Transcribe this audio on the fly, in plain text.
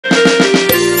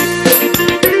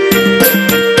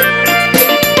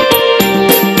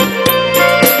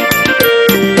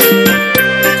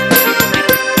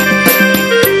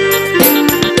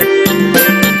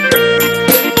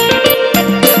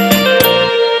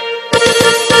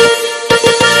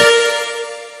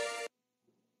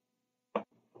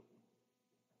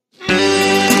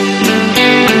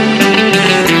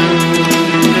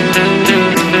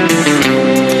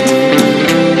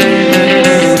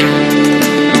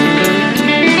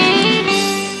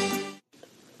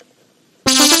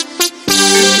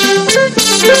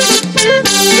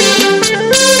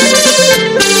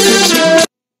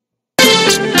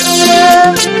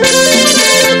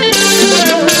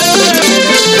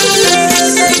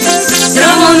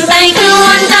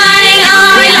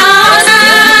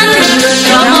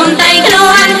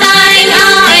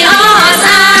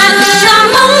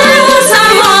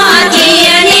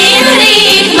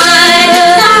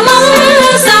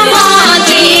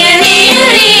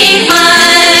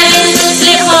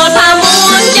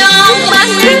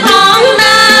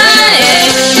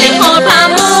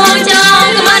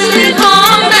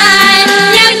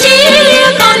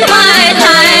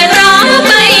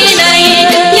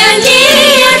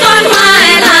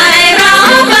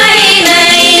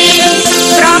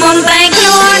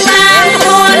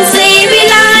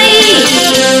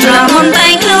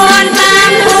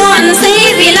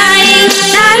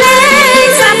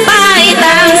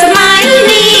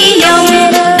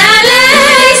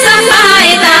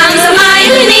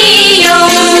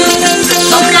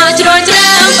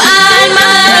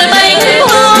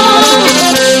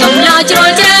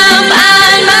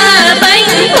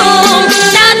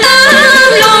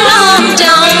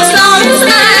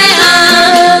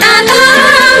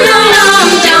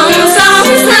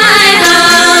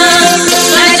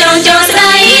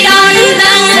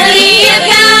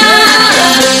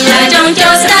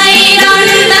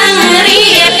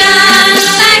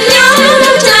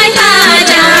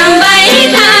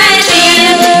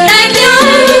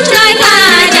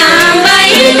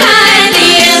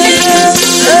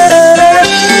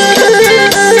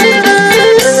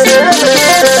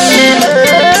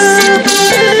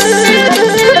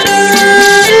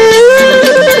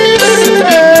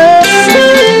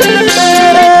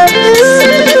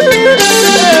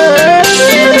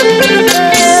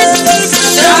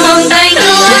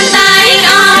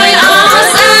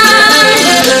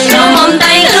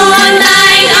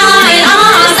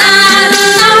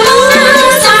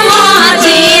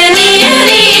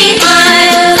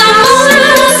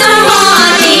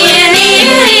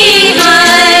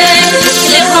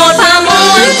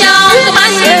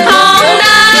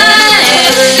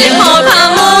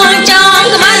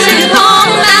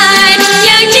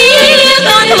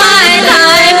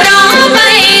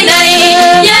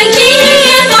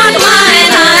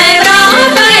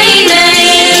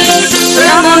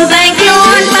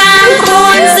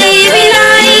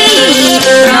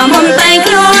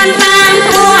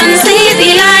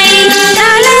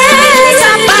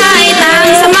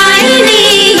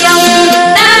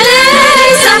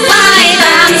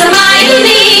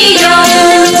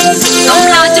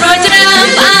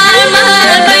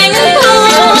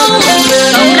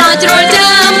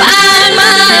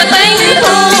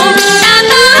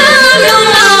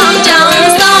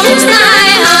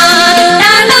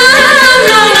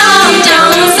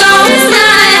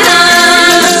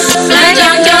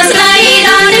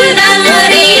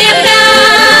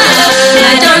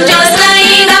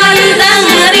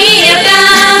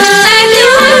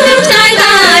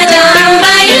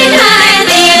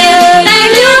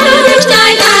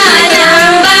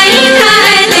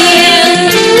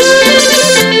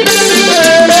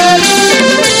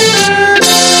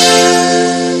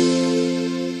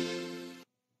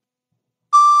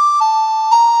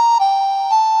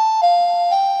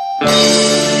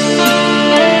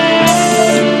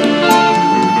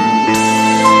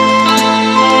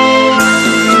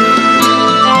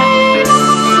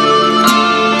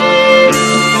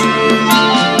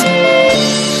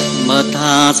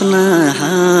สนาห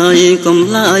ายกม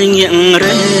ลายเงียงเร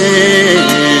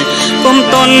กม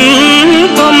ตน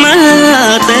กมมา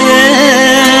เต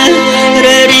เร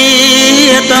รี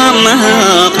ตามมา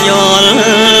ขยอล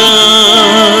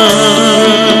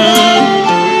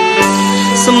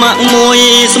สมักมวย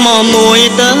สมอมวย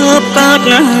เติบกาด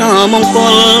หน้ามงค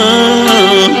ล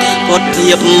กดเที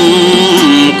ยบ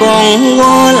กองว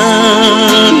อล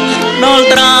ดอล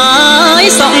ตราย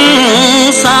สอง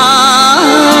สา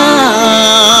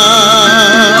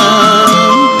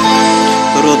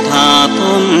รถาท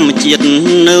มจิต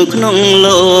នៅក្នុង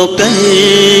លោកី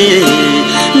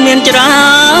មានច្រើ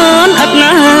នអត់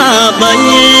ណាបី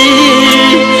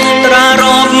ត្រា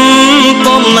រំ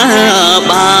ពុំ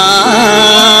បាន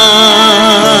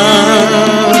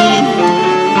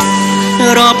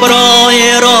រាប់រយ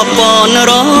រាប់ពាន់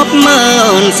រាប់ម៉ឺ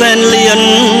នសែនលាន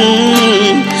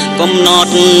កំណ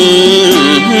ត់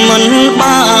មិន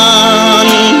បាន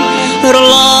រ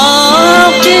ល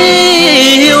កជី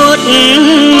វិត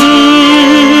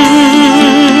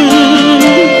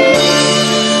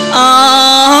អ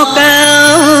កែ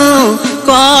វ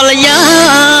កលយា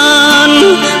ន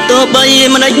ទោះបី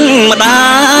មិនដេចម្ដា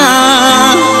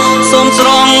សូមស្រ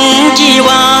ង់ជី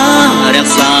វ៉ារ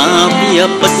ក្សាភាព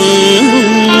ពិត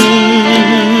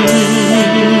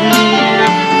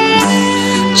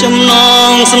ចំណ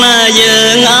ងស្នេហ៍យើ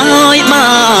ងឲ្យ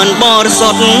បានបរិសុ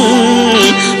ទ្ធ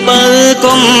បើ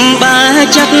កុំបែក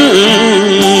ចិត្ត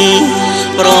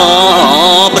ប្រ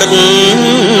ព្រឹត្ត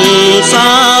សា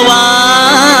វា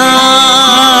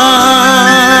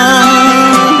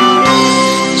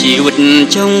ជីវិត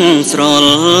ចុងស្រល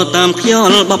តាមខ្យ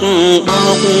ល់បោកបោ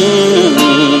ក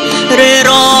រេ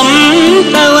រំ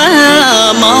ទៅ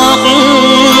មក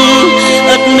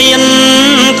ឥតមាន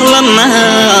ខ្លឹម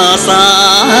សា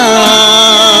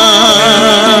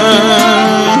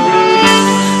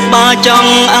បើច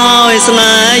ង់ឲ្យស្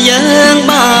នេហ៍យើង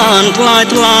បានថ្លៃ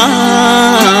ថ្លា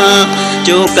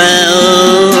ជួកែ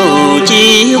វជី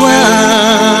វ៉ា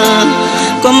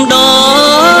កុំដូ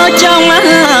ចចង់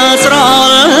ស្រ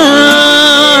ល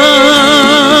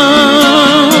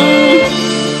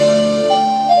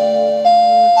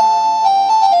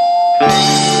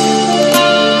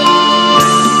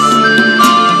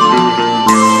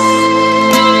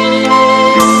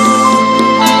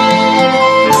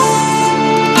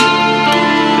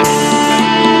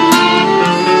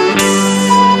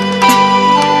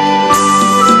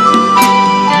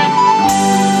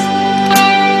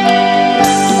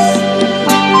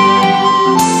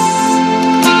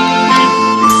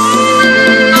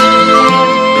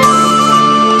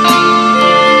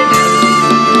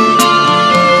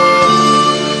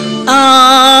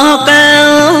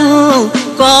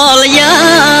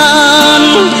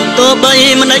បី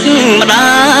មិនដេចម្ដា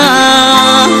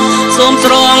សូម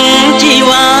ស្រង់ជី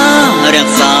វ៉ារ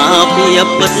ក្សាភាព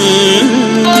ពិត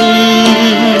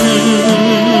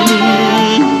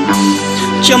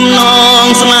ចំណង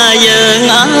ស្នេហ៍យើង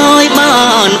ឲ្យបា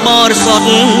នបរិសុទ្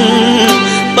ធ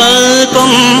បើ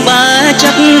កុំបែក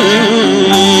ចិត្ត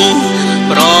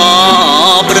ប្រ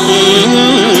ព្រឹត្ត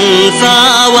សា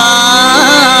វា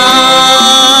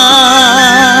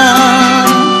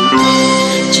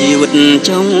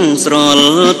ចង់ស្រល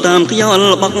តាមខ្យល់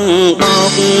បោកបោ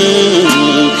ក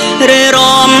រេ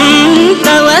រំ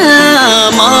ទៅ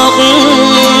មក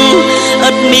ឥ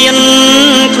តមាន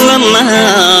ខ្លឹម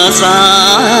សា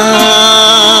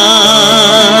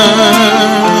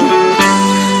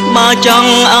បើច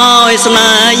ង់ឲ្យស្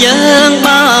នេហ៍យើង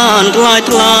បានថ្លៃ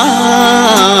ថ្លា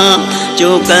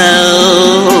ជួកែ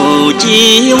វជី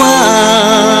វ៉ា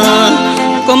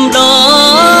កុំដូ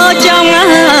ចចង់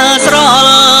ស្រ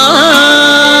ល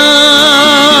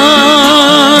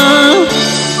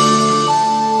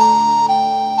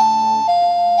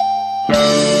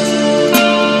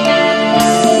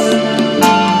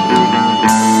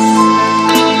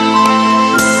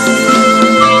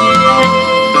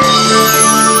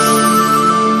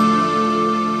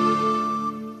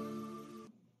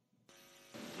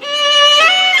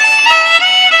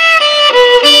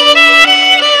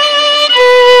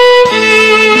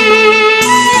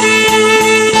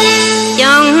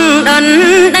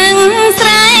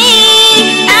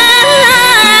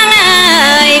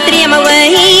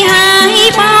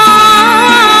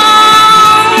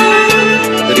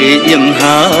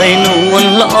ហើយនួន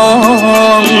ល្អ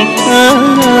ងអើ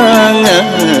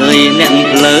យអ្នក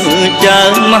លើចៅ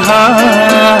មហា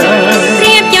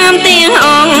រៀបចំទៀងអ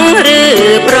ង្គឬ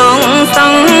ប្រងស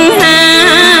ង្ហា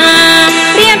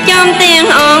រៀបចំទៀង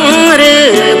អង្គឬ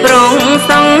ប្រង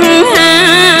សង្ហា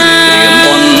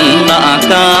មុនដាក់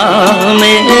កា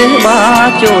មេបា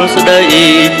ចូលស្ដី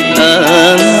អើ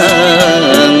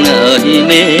យ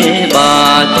មេ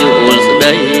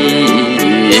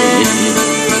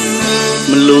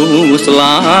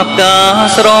បកា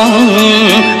ស្រង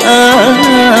អើ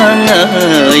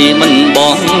យមិនប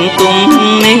ងទុំ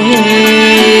នេះ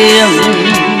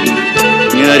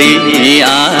រី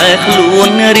អាខ្លួ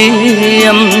នរៀ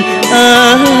មអើ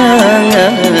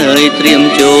យត្រៀម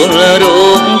ចូលរោ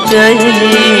ងជ័យ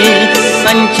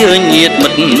អញ្ជើញញាតិមិ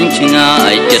ត្តឆ្ងា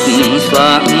យចិត្តស្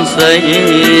វាក់ស្រី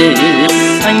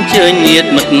អញ្ជើញញាតិ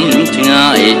មិត្តឆ្ងា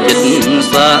យចិត្ត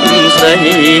ស្វាក់ស្រី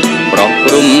ប្រោះ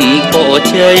ព្រំពោ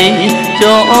ជ័យច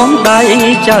ងដៃ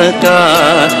ចៅកា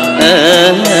អើ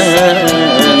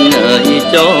យ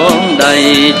ចងដៃ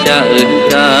ចៅ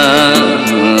កា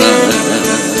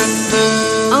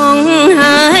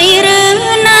ហើយឬ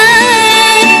ណា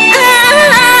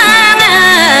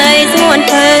ស្ងួន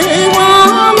ធ្វើវ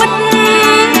មិត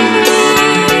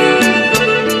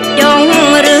ចង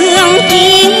រឿងជី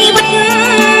វិត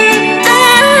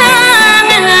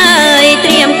ត្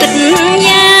រៀមគិត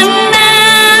យ៉ាងណា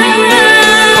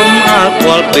កុំអាខ្វ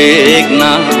ល់ពេក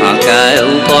ណាកែវ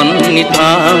កននិ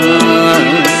ថា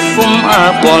កុំអា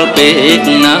ខ្វល់ពេក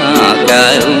ណាកែ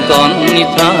វកននិ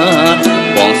ថា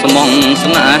បងស្មងស្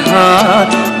នេហា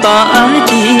តើ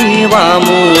ជីវ៉ា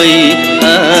មួយ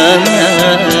អើ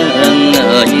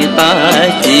យតើ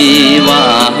ជីវ៉ា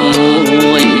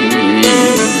មួយ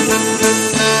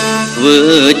ធ្វើ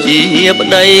ជាប្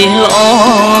តីល្អ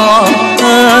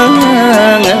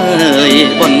អើយ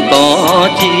បន្ត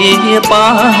ជា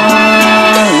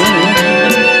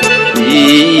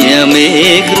ជាមេ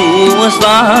គ្រួ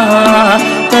សារ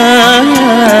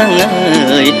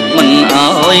អើយមិនអោ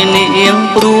យនាង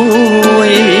ព្រួ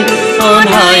យអូន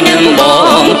ហើយនឹងប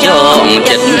ងចង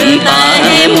ចិត្តតែ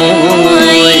មួ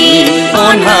យអូ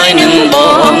នហើយនឹងប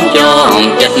ងចង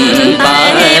ចិត្តតែ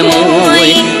មួយ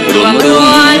រួមលើ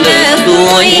ក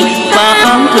ទួយតា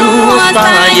មគ្រួ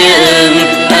សារយើង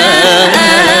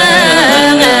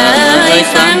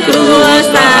សាងគ្រួ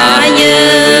សារយើ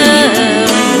ង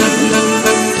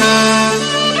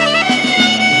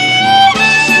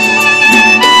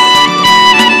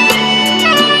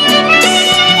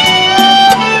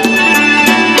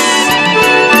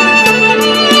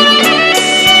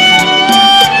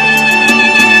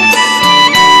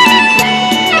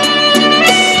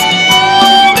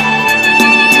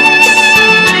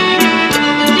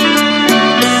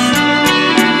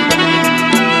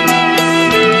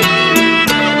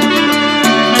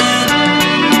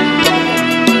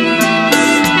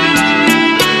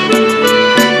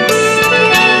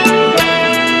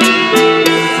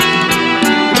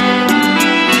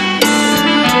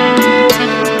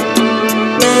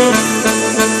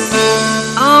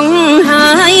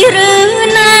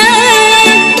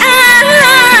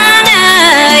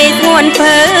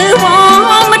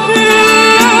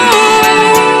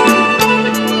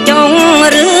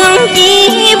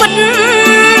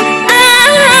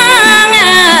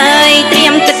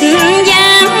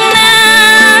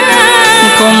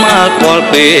ខ្វល់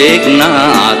ពេកណា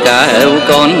កែវ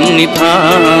កននិថា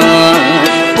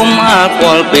កុំអាខ្វ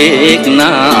ល់ពេក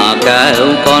ណាកែវ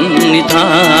កននិថា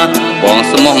បង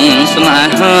ស្មងស្នេ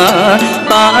ហា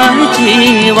តើជី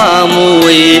វ៉ាមួ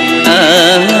យអើ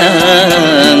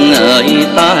យ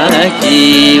តើជី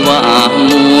វ៉ា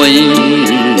មួយ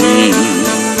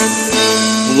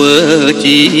ធ្វើ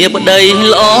ជាប្តី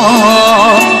ល្អ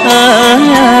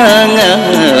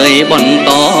អើយបន្ត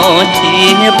ជា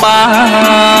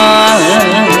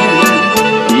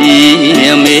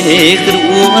ជាមេគ្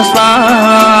រួសា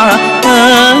រ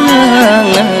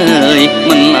អើយ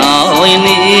មិនអោយ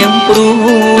នាងព្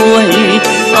រួយ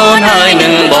អូនហើយនឹ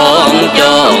ងបងច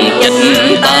ងចិត្ត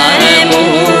តែមួ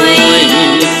យ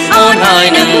អូនហើយ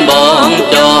នឹងបង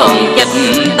ចងចិត្ត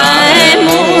តែ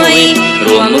មួយ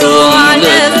រួមលើ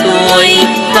កទួយ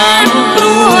តាមគ្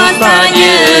រួសារ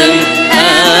យើង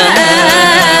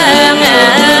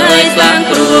សាង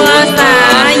គ្រួសា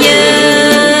រយើង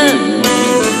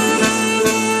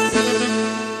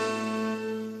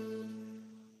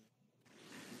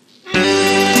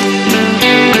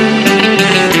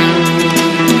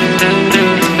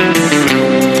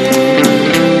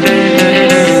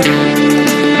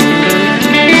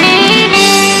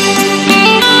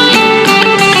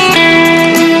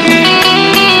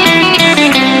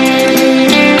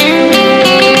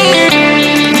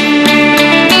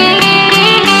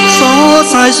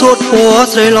សូត្រពួរ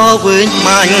ស្រីល្អវែងខ្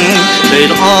មាញ់ស្រី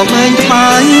ល្អវែងខ្មា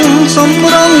ញ់សំ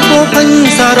រងពោពេញ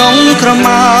សារងក្រ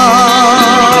មា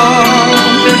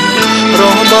រ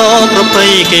ងបប្រពៃ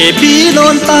គេពីដូ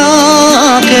នតា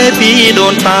គេពីដូ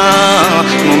នតា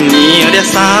ងំញៀររ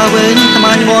ក្សាវែងខ្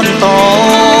មាញ់បន្ត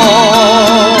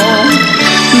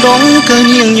ដ ងកើ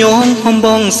ញៀងញងហំប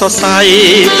ងសរសៃ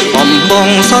ហំបង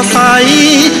សរសៃ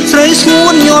ស្រីស្ងួ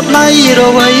នញាប់ដៃរ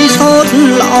វៃសោត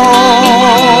ល្អ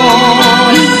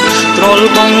ត្រល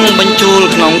បងបញ្ជូល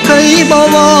ក្នុងកៃប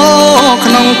វ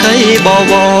ក្នុងកៃប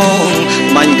វ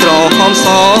បាញ់ក្រហមស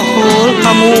ហូលខ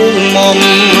មូងមុំ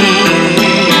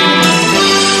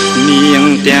នាង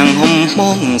ទាំងហំប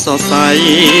ងសរសៃ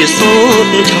សូត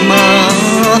ឆ្មា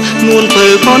នួនពើ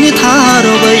ខនិថារ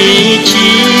វៃជា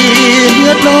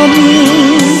ដុំ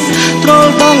ត្រល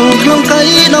បងក្នុងកៃ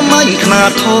ដំបាញ់ខ្នា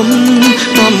តធំ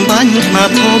ដំបាញ់ខ្នាត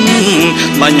ធំ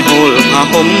បាញ់ហូលផា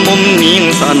ហុំមុំនាង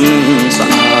សាន់សា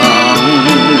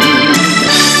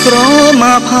ក្រម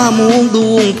កផាមួង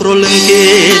ដួងប្រលឹងគេ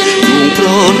ដួងប្រ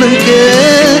លឹងគេ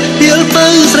ពីលទៅ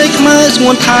ស្រីខ្មែរស្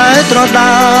ងួនថែត្រ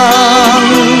ដាង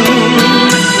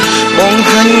បង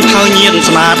ហាញ់ផៅញៀន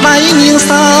ស្នាដៃនាង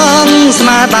សាងស្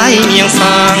នាដៃនាង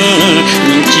សាង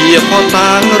នាងជាផ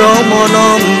តាងរម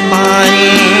នំបា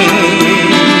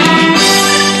ញ់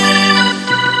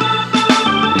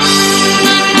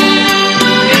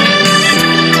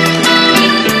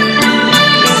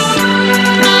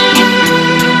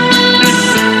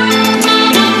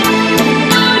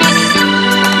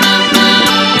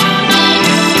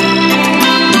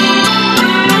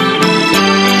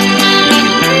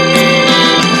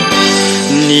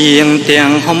នាងទាំ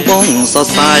ងហំបងសរ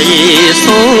សៃ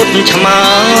សូតឆ្មា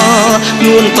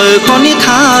នួនពើខនិ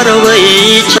ថារវៃ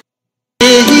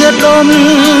ជាដុំ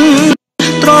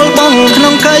ត្រលបងក្នុ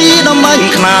ងកៃដំបាញ់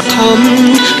ខ្នាតធំ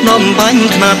ដំបាញ់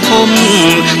ខ្នាតធំ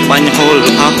បាញ់ហូល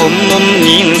ផាហុំមុំ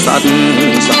នាងសាត់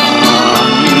សា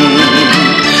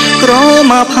ក្រ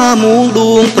មកផាមួង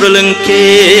ដួងប្រលឹងគេ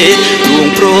ដួង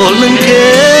ប្រលឹងគេ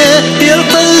ពីល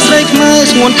ទៅស្រីខ្មែរ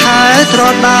ស្ងួនថែត្រ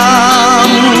ដាង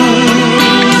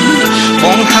ប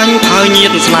ងហាញ់ផៅញៀ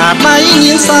នស្នាដៃ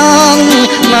នាងសាង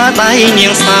ស្នាដៃនា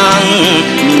ងសាង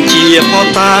ជាផ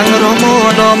តាងរម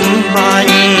ដំបា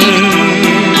ញ់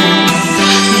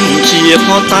ជាផ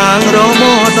តាងរម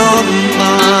ដំ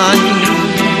បាញ់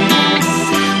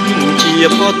ជា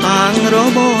ផតាងរ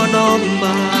មដំ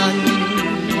បាញ់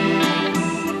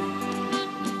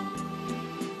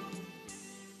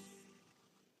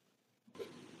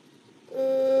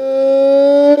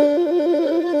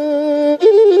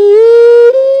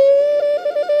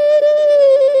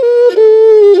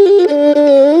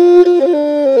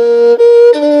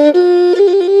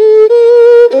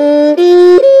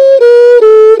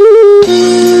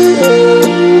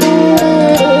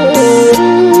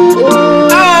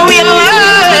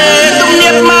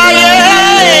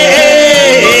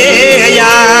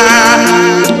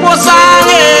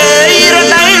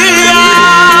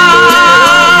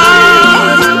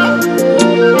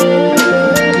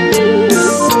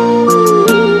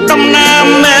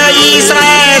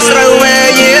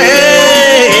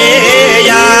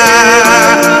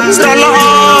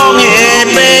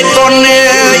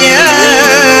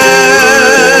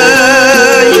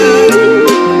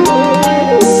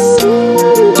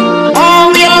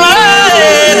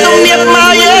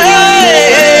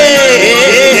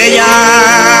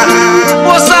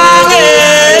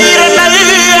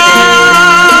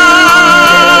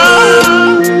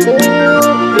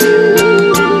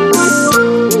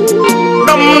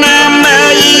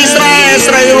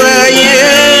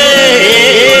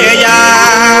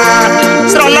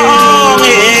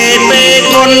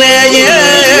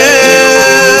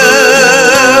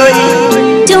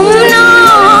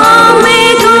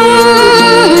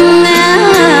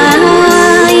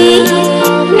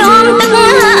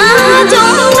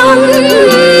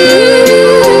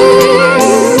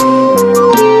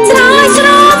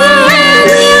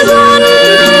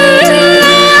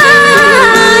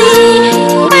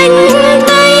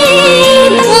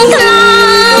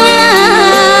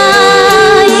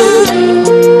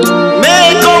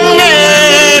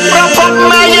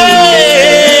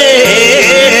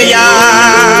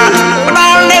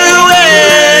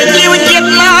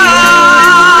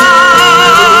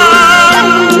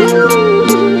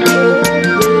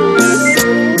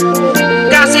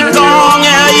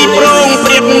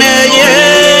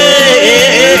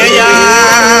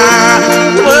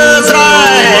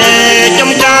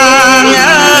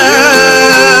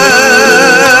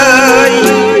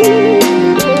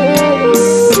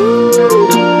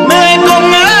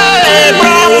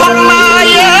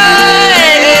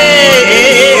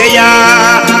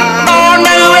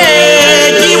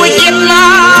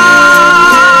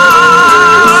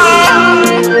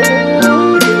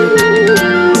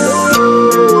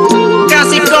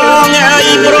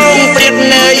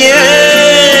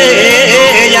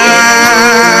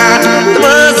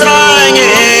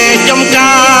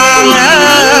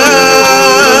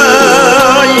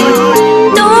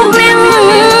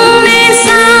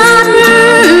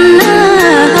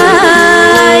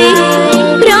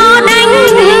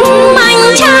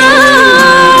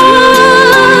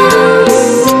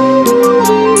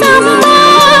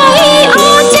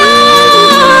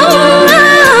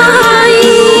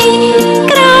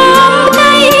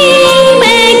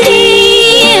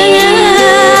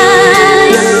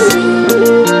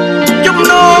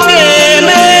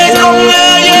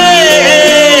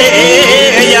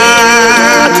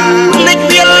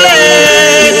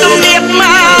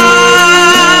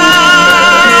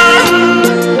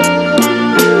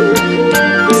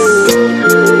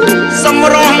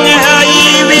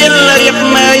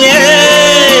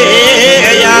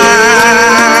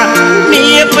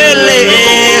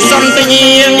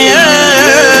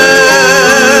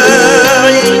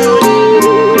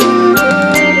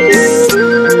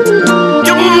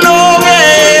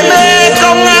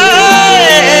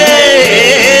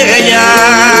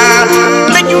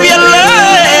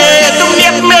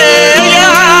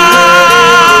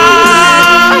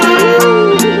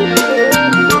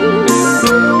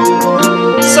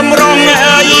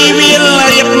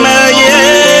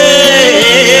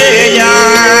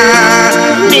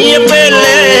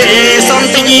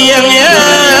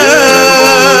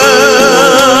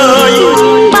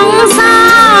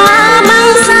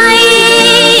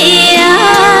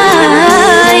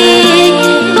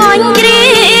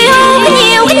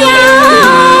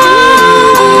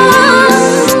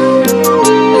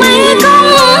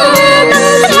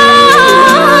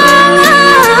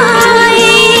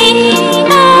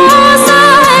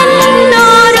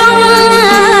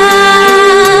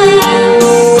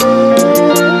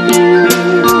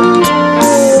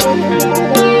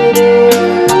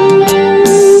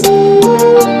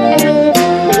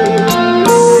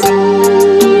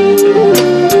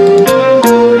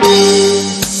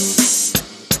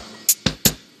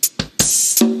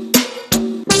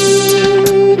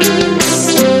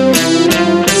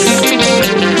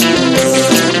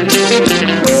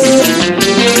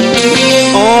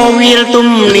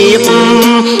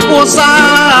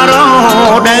រ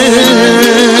ដូវ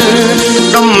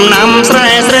ដំណាំស្រែ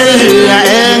ស្រូវ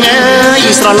អើយ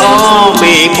ស្រឡង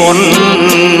ពីគុណ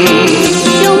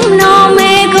ជុំណោ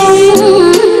មេគុំ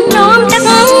នោមទឹក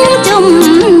ជុំ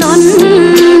នន់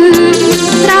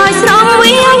ស្រោចស្រង់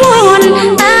វាវន់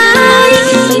អើយ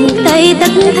ផ្ទៃទឹ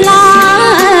កថ្លា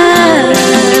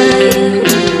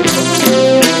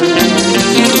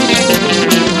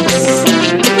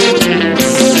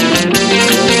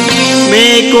មេ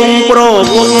គង់ប្រ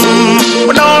ពុត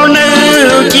ផ្ដល់នៅ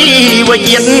ជីវ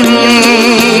ជាតិ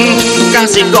ក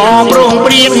សិករប្រង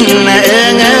ព្រៀន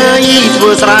អើយធ្វើ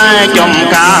ស្រែចំ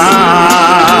កា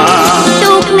រ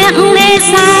ទូកអ្នកនេ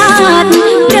សាទ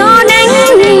ប្រដេញ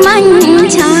មាញ់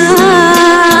ឆា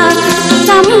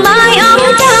សំបាយអម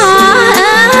ចា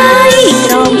អើយ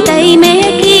ក្រមដីមេ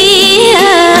គី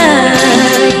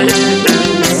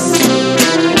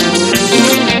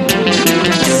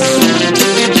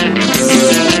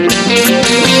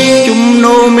ជំ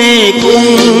នោមេគ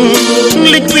ង់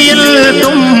លិចវាល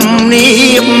ទំនា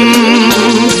ប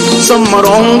សំរ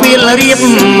ងវាលរៀប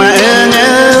អើ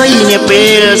យនាពេ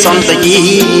លសន្តាយី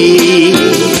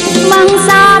បាំង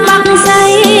សាបាំងសៃ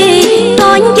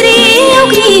កូនគ្រាវ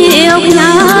គ្រាវខ្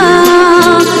លា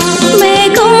មេ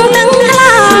គង់ទាំងខ្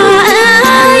លា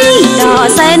អើយដល់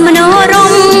សែនមនោរ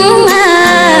ម្យអើ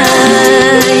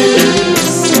យ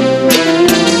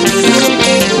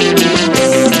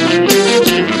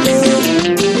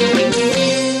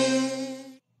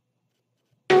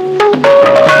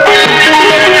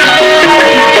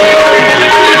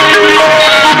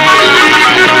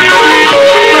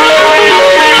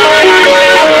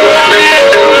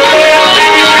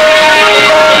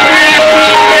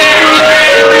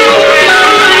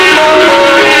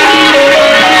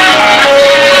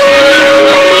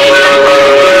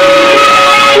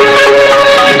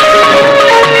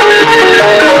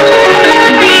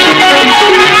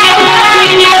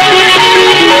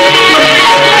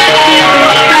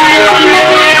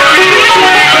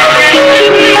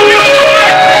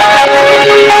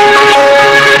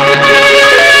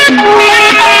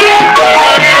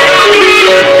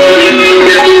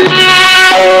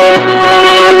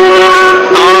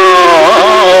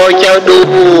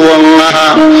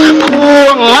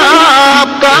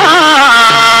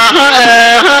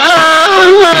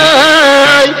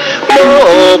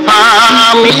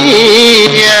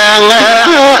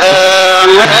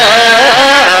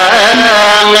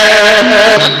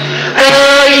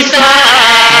Hãy subscribe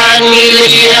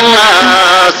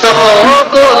cho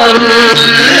kênh Ghiền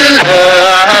Mì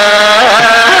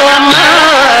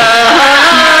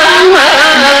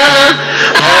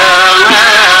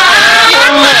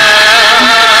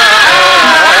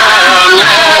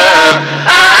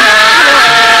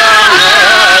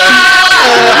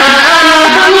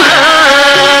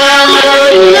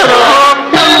Gõ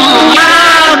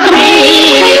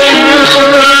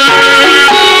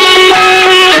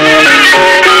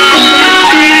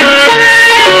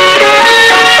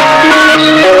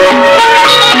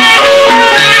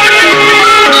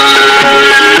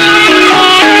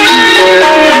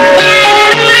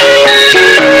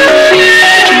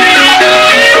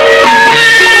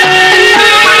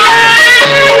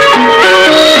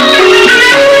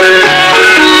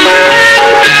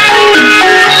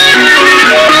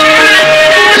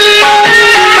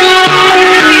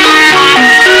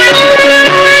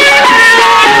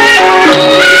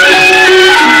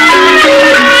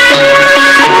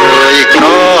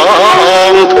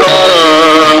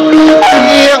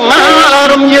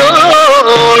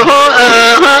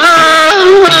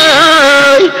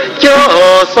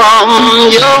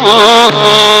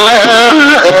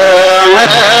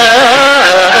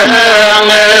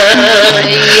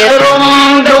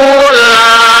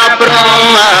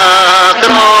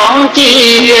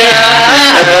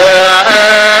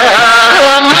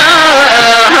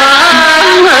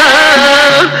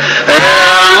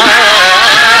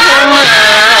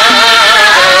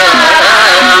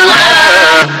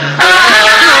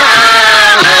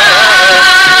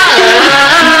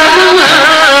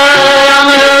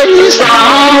để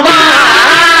không bỏ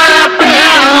lỡ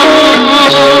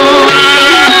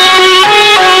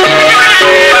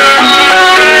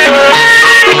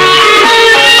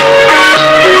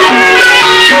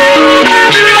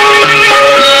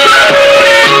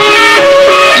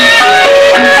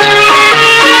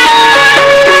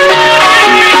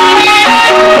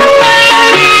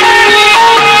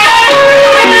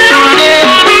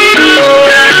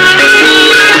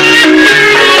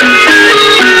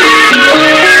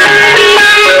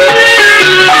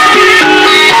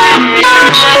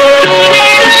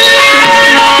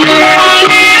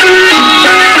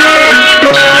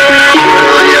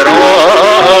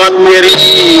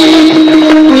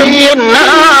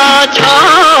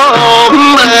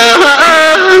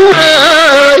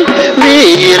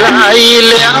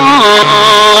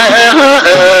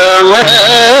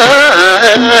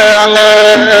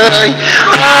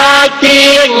ជា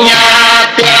ញ្ញា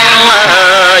ទាំង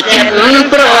ចិត្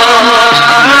ត